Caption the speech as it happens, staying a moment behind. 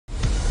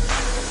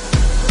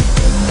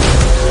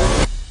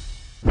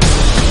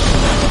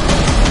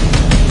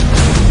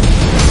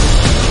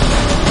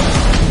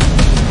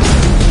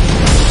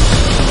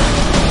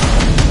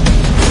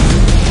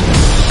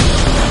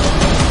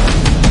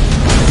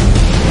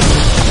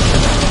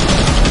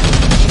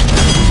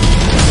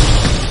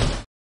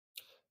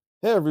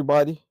Hey,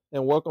 everybody,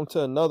 and welcome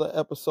to another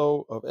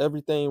episode of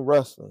Everything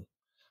Wrestling.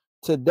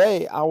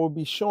 Today, I will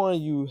be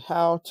showing you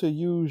how to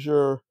use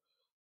your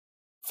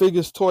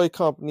Figures Toy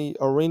Company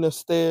Arena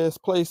Stairs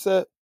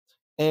playset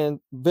and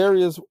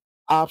various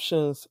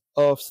options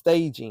of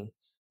staging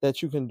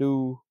that you can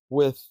do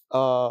with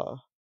the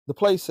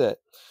playset.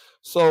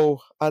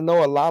 So, I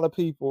know a lot of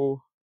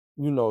people,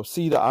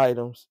 see the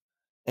items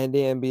and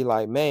then be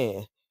like,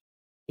 man,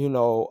 you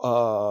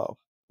know,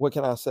 what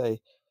can I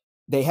say?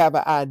 They have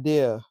an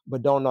idea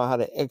but don't know how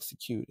to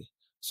execute it.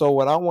 So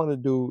what I want to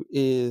do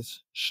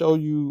is show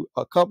you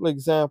a couple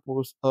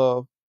examples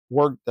of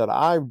work that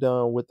I've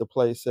done with the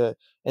playset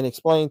and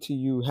explain to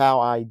you how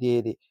I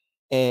did it.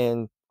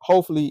 And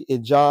hopefully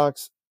it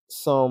jogs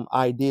some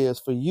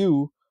ideas for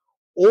you.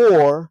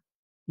 Or,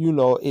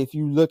 if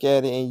you look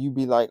at it and you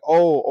be like,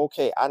 oh,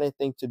 okay, I didn't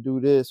think to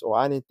do this, or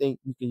I didn't think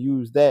you can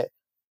use that,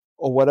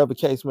 or whatever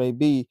case may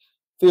be,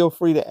 feel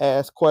free to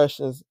ask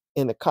questions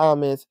in the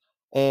comments,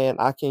 and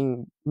I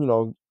can,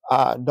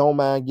 I don't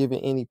mind giving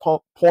any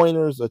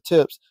pointers or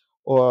tips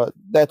or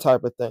that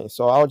type of thing.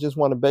 So I just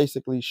want to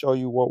basically show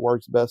you what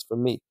works best for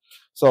me.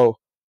 So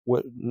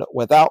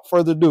without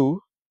further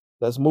ado,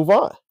 let's move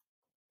on.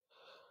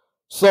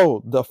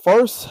 So the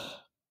first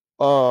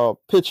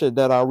picture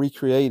that I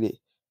recreated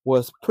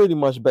was pretty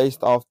much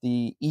based off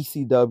the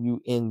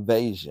ECW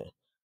invasion.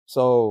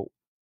 So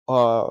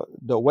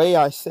the way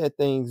I set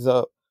things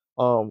up,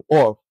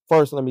 or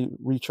first let me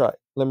retract.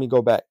 Let me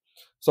go back.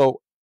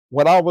 So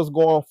what I was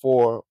going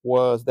for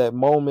was that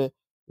moment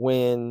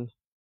when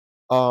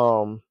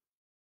um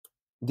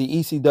the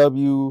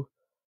ECW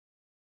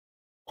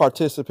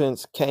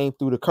participants came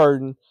through the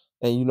curtain,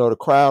 and the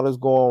crowd is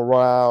going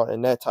wild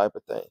and that type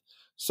of thing.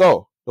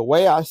 So the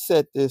way I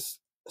set this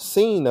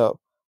scene up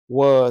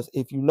was,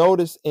 if you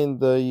notice in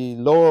the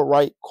lower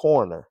right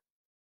corner,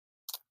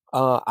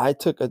 I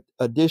took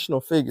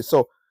additional figures.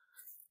 So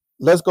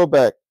let's go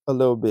back a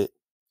little bit.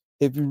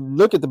 If you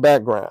look at the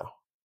background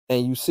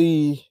and you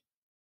see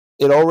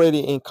it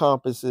already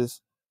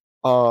encompasses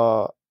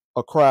uh,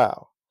 a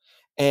crowd,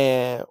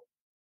 and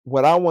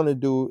what I want to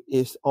do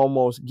is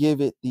almost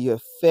give it the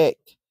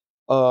effect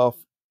of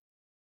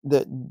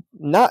the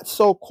not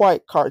so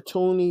quite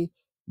cartoony,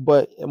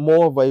 but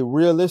more of a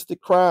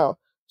realistic crowd.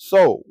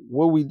 So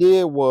what we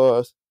did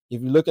was,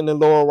 if you look in the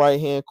lower right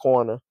hand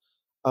corner,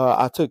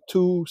 I took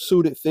two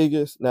suited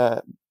figures.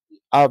 Now,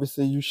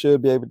 obviously, you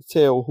should be able to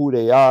tell who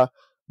they are,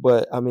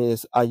 but I mean,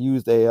 I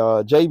used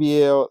a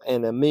JBL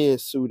and a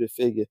Miz suited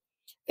figure,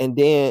 and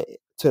then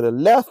to the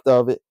left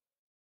of it,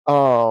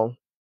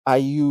 I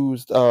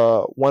used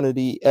one of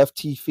the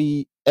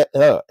FTC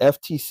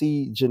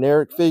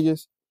generic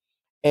figures,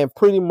 and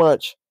pretty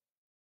much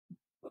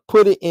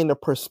put it in a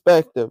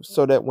perspective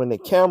so that when the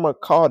camera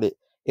caught it,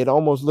 it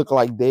almost looked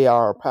like they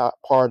are a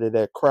part of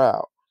that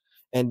crowd.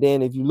 And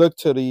then if you look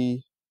to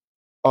the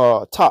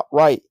top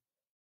right,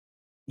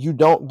 you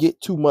don't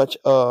get too much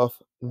of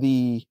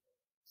the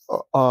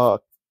uh,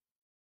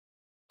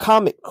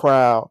 comic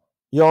crowd.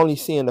 You're only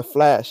seeing the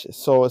flashes.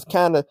 So it's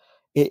kind of,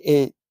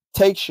 it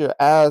takes your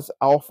eyes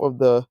off of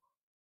the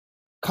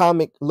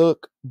comic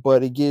look,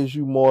 but it gives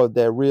you more of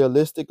that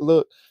realistic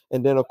look.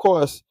 And then of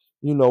course,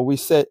 we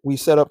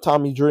set up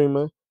Tommy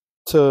Dreamer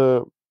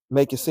to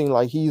make it seem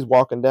like he's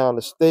walking down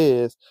the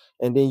stairs,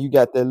 and then you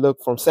got that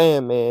look from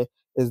Sandman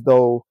as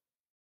though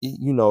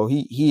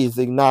he is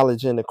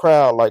acknowledging the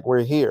crowd like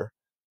we're here.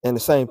 And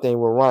the same thing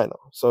with Rhino.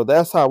 So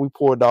that's how we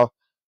pulled off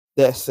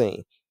that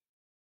scene.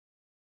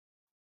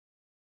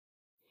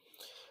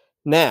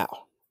 Now,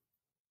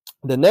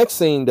 the next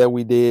scene that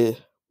we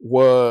did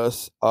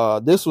was,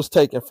 this was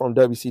taken from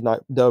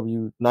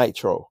WCW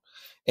Nitro,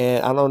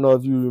 and I don't know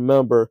if you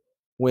remember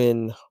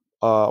when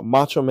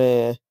Macho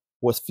Man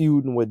was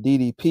feuding with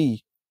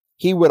DDP.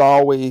 He would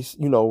always,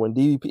 when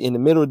DDP in the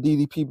middle of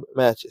DDP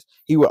matches,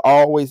 he would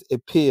always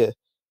appear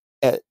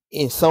at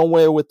in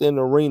somewhere within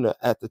the arena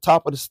at the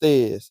top of the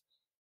stairs,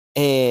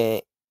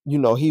 and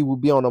he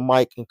would be on the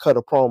mic and cut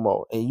a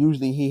promo, and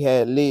usually he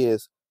had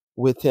Liz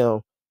with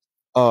him,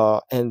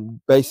 and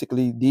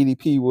basically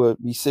DDP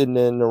would be sitting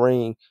in the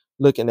ring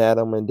looking at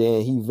him, and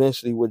then he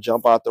eventually would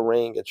jump out the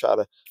ring and try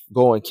to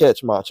go and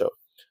catch Macho.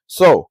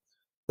 So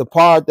the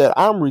part that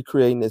I'm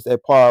recreating is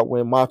that part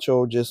when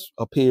Macho just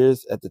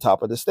appears at the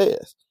top of the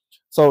stairs.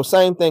 So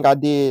same thing I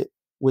did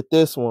with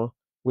this one,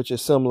 which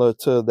is similar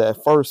to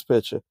that first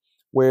picture,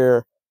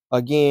 where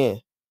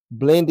again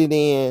blended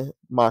in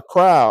my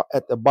crowd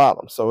at the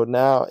bottom. So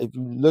now if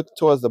you look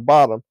towards the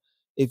bottom,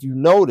 if you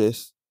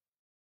notice,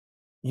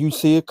 you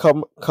see a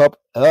couple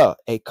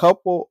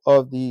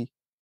of the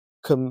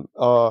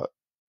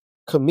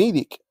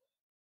comedic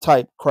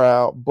type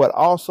crowd, but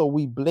also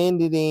we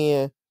blended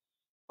in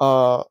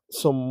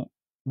some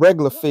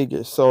regular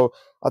figures. So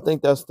I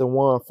think that's the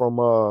one from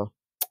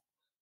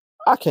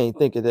I can't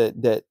think of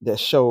that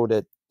show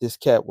that this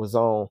cat was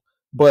on,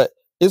 but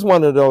it's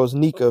one of those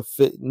Nika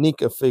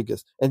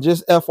figures. And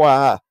just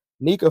FYI,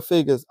 Nika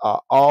figures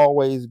are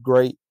always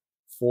great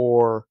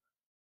for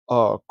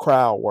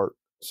crowd work.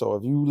 So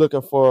if you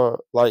looking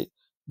for like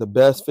the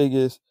best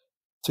figures,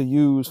 to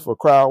use for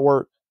crowd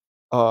work.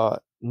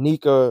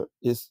 Nika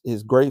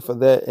is great for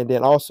that, and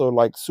then also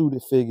like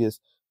suited figures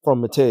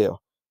from Mattel,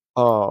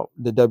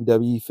 the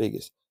WWE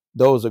figures.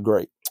 Those are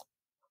great.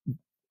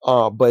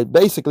 But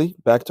basically,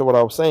 back to what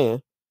I was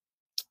saying,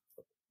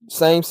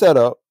 same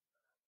setup.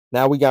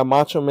 Now we got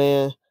Macho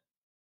Man,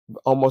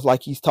 almost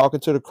like he's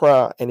talking to the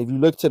crowd. And if you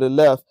look to the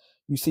left,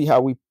 you see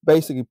how we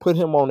basically put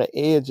him on the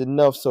edge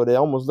enough so they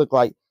almost look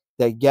like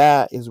that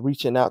guy is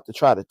reaching out to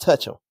try to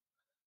touch him.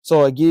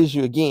 So it gives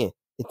you, again,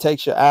 it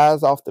takes your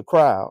eyes off the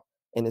crowd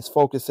and it's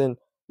focusing.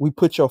 We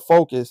put your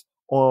focus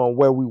on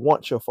where we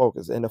want your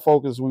focus. And the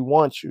focus we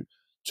want you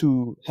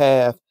to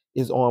have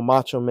is on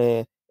Macho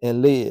Man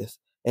and Liz.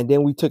 And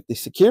then we took the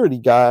security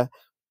guy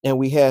and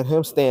we had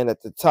him stand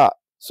at the top.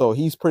 So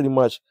he's pretty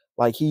much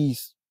like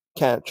he's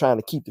kind of trying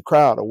to keep the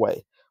crowd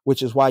away,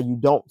 which is why you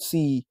don't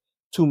see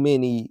too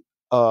many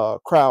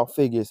crowd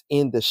figures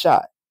in the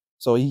shot.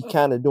 So he's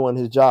kind of doing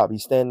his job.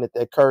 He's standing at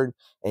that curtain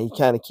and he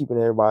kind of keeping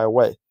everybody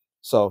away.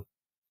 So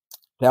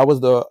that was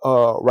the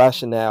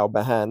rationale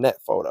behind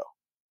that photo.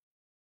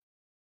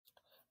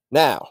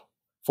 Now,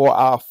 for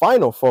our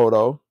final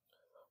photo,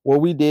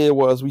 what we did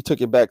was we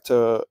took it back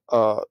to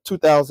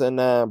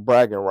 2009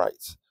 bragging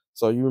rights.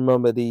 So you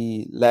remember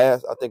the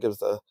last, I think it was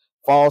the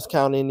Falls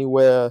Count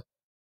Anywhere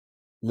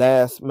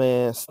last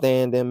man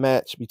standing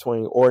match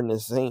between Orton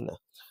and Cena.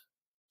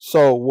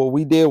 So what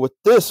we did with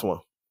this one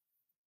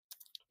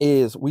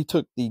is we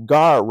took the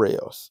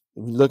guardrails.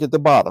 If you look at the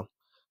bottom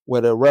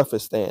where the ref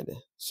is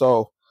standing.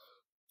 So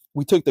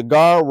we took the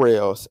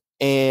guardrails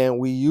and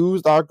we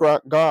used our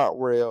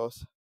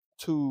guardrails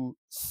to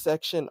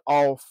section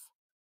off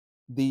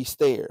the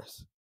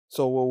stairs.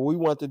 So what we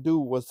wanted to do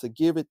was to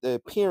give it the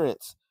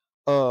appearance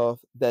of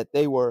that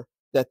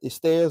the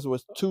stairs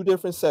was two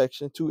different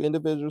sections, two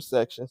individual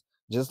sections,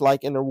 just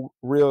like in a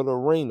real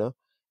arena,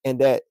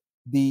 and that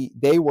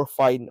they were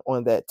fighting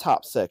on that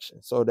top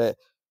section. So that,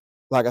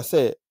 like I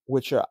said,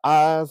 with your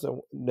eyes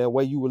and the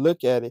way you would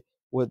look at it,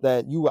 was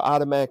that you would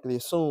automatically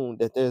assume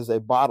that there's a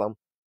bottom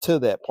to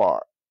that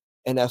part.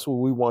 And that's what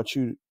we want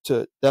you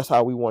to, that's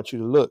how we want you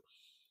to look.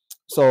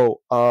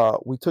 So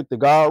we took the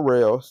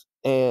guardrails,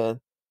 and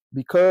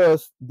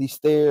because the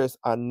stairs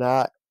are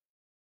not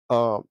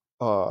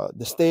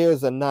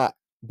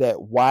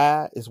that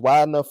wide, it's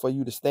wide enough for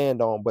you to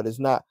stand on, but it's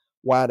not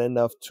wide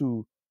enough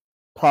to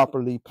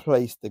properly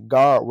place the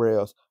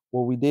guardrails.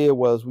 What we did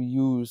was we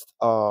used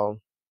I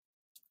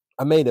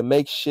made a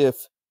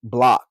makeshift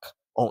block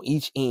on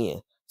each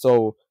end.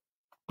 So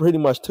pretty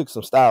much took a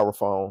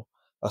styrofoam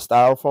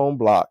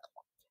block,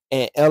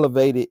 and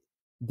elevated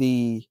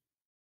the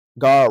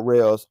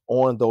guardrails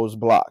on those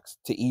blocks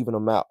to even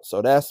them out.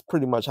 So that's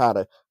pretty much how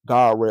the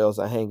guardrails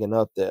are hanging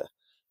up there.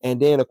 And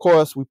then, of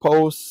course, we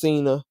posed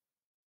Cena,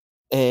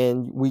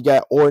 and we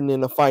got Orton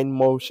in a fighting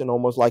motion,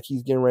 almost like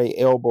he's getting ready to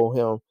elbow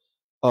him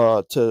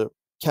to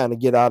kind of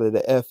get out of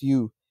the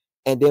FU.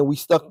 And then we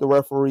stuck the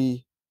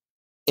referee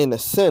in the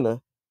center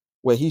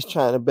where he's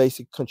trying to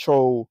basically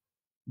control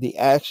the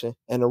action.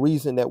 And the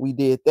reason that we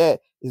did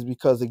that is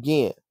because,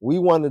 again, we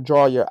want to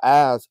draw your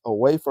eyes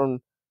away from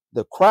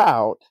the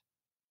crowd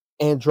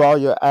and draw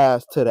your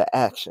eyes to the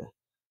action.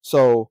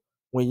 So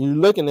when you're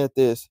looking at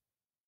this,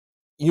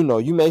 you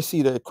may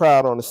see the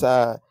crowd on the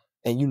side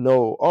and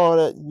oh,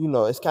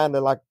 that, it's kind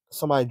of like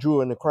somebody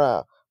drew in the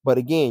crowd. But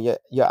again,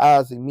 your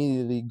eyes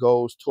immediately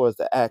goes towards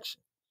the action,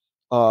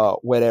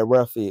 where that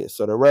ref is.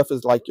 So the ref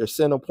is like your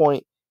center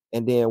point,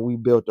 and then we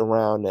built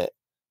around that.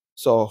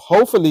 So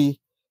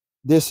hopefully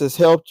this has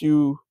helped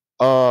you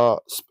or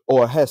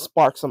has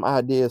sparked some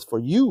ideas for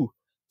you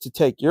to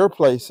take your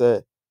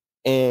playset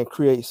and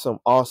create some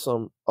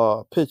awesome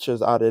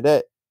pictures out of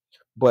that.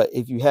 But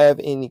if you have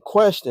any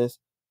questions,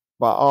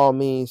 by all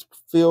means,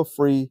 feel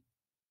free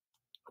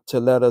to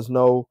let us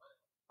know.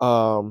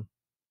 Feel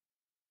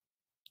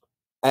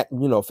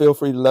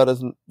free to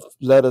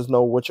let us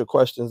know what your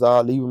questions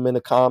are. Leave them in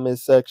the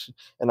comments section,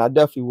 and I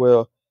definitely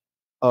will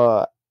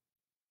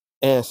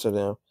answer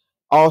them.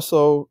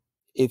 Also,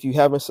 if you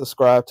haven't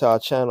subscribed to our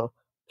channel,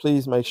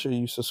 please make sure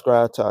you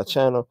subscribe to our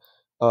channel,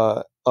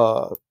 uh,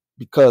 uh,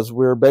 because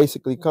we're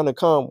basically gonna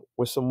come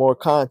with some more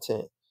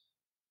content,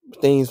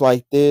 things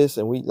like this,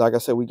 and like I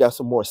said, we got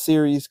some more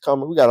series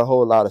coming. We got a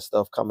whole lot of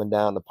stuff coming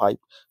down the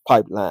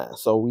pipeline.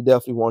 So we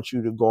definitely want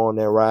you to go on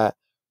that ride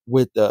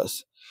with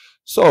us.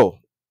 So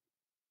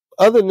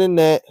other than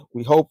that,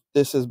 we hope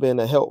this has been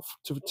a help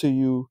to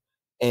you.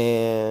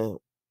 And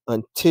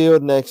until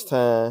next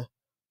time,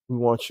 we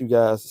want you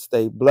guys to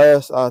stay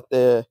blessed out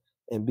there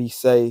and be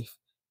safe.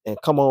 And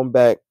come on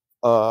back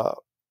the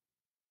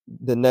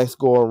next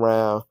go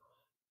around.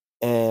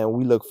 And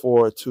we look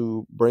forward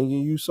to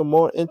bringing you some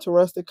more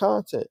interesting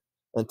content.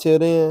 Until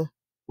then,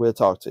 we'll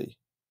talk to you.